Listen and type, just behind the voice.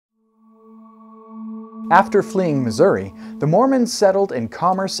After fleeing Missouri, the Mormons settled in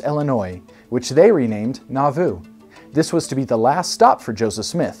Commerce, Illinois, which they renamed Nauvoo. This was to be the last stop for Joseph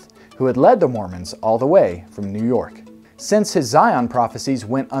Smith, who had led the Mormons all the way from New York. Since his Zion prophecies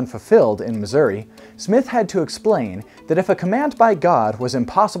went unfulfilled in Missouri, Smith had to explain that if a command by God was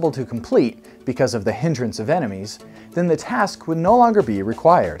impossible to complete because of the hindrance of enemies, then the task would no longer be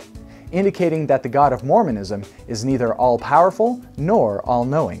required, indicating that the God of Mormonism is neither all-powerful nor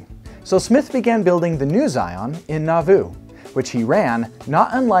all-knowing. So Smith began building the new Zion in Nauvoo, which he ran not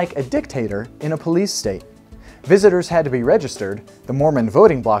unlike a dictator in a police state. Visitors had to be registered, the Mormon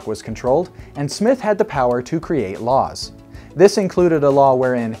voting bloc was controlled, and Smith had the power to create laws. This included a law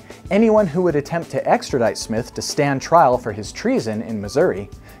wherein anyone who would attempt to extradite Smith to stand trial for his treason in Missouri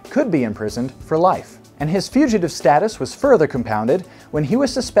could be imprisoned for life. And his fugitive status was further compounded when he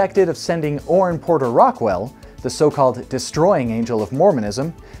was suspected of sending Orrin Porter Rockwell, the so-called destroying angel of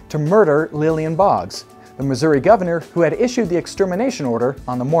Mormonism, to murder Lillian Boggs, the Missouri governor who had issued the extermination order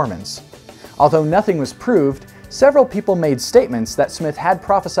on the Mormons. Although nothing was proved, several people made statements that Smith had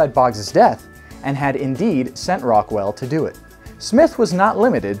prophesied Boggs' death and had indeed sent Rockwell to do it. Smith was not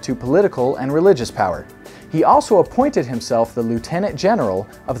limited to political and religious power. He also appointed himself the Lieutenant General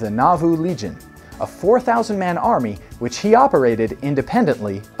of the Nauvoo Legion, a 4,000-man army which he operated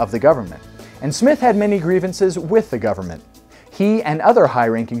independently of the government. And Smith had many grievances with the government. He and other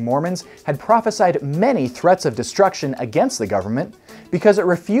high-ranking Mormons had prophesied many threats of destruction against the government because it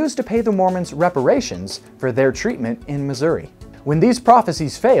refused to pay the Mormons reparations for their treatment in Missouri. When these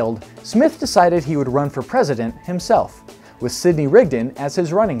prophecies failed, Smith decided he would run for president himself, with Sidney Rigdon as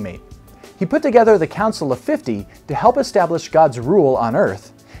his running mate. He put together the Council of 50 to help establish God's rule on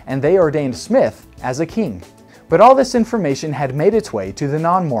earth, and they ordained Smith as a king. But all this information had made its way to the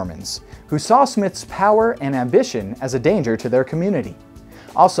non-Mormons, who saw Smith's power and ambition as a danger to their community.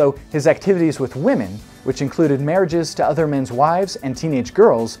 Also, his activities with women, which included marriages to other men's wives and teenage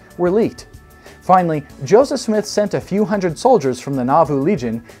girls, were leaked. Finally, Joseph Smith sent a few hundred soldiers from the Nauvoo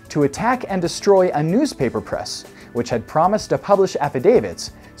Legion to attack and destroy a newspaper press, which had promised to publish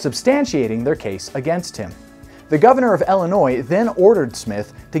affidavits substantiating their case against him. The governor of Illinois then ordered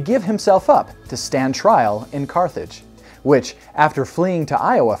Smith to give himself up to stand trial in Carthage, which, after fleeing to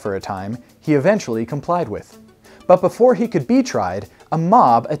Iowa for a time, he eventually complied with. But before he could be tried, a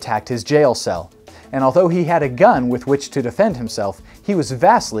mob attacked his jail cell, and although he had a gun with which to defend himself, he was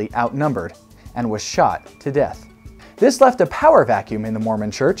vastly outnumbered and was shot to death. This left a power vacuum in the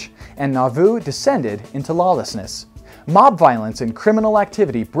Mormon Church, and Nauvoo descended into lawlessness. Mob violence and criminal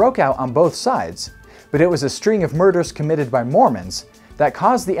activity broke out on both sides, but it was a string of murders committed by Mormons that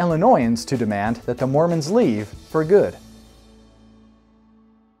caused the Illinoisans to demand that the Mormons leave for good.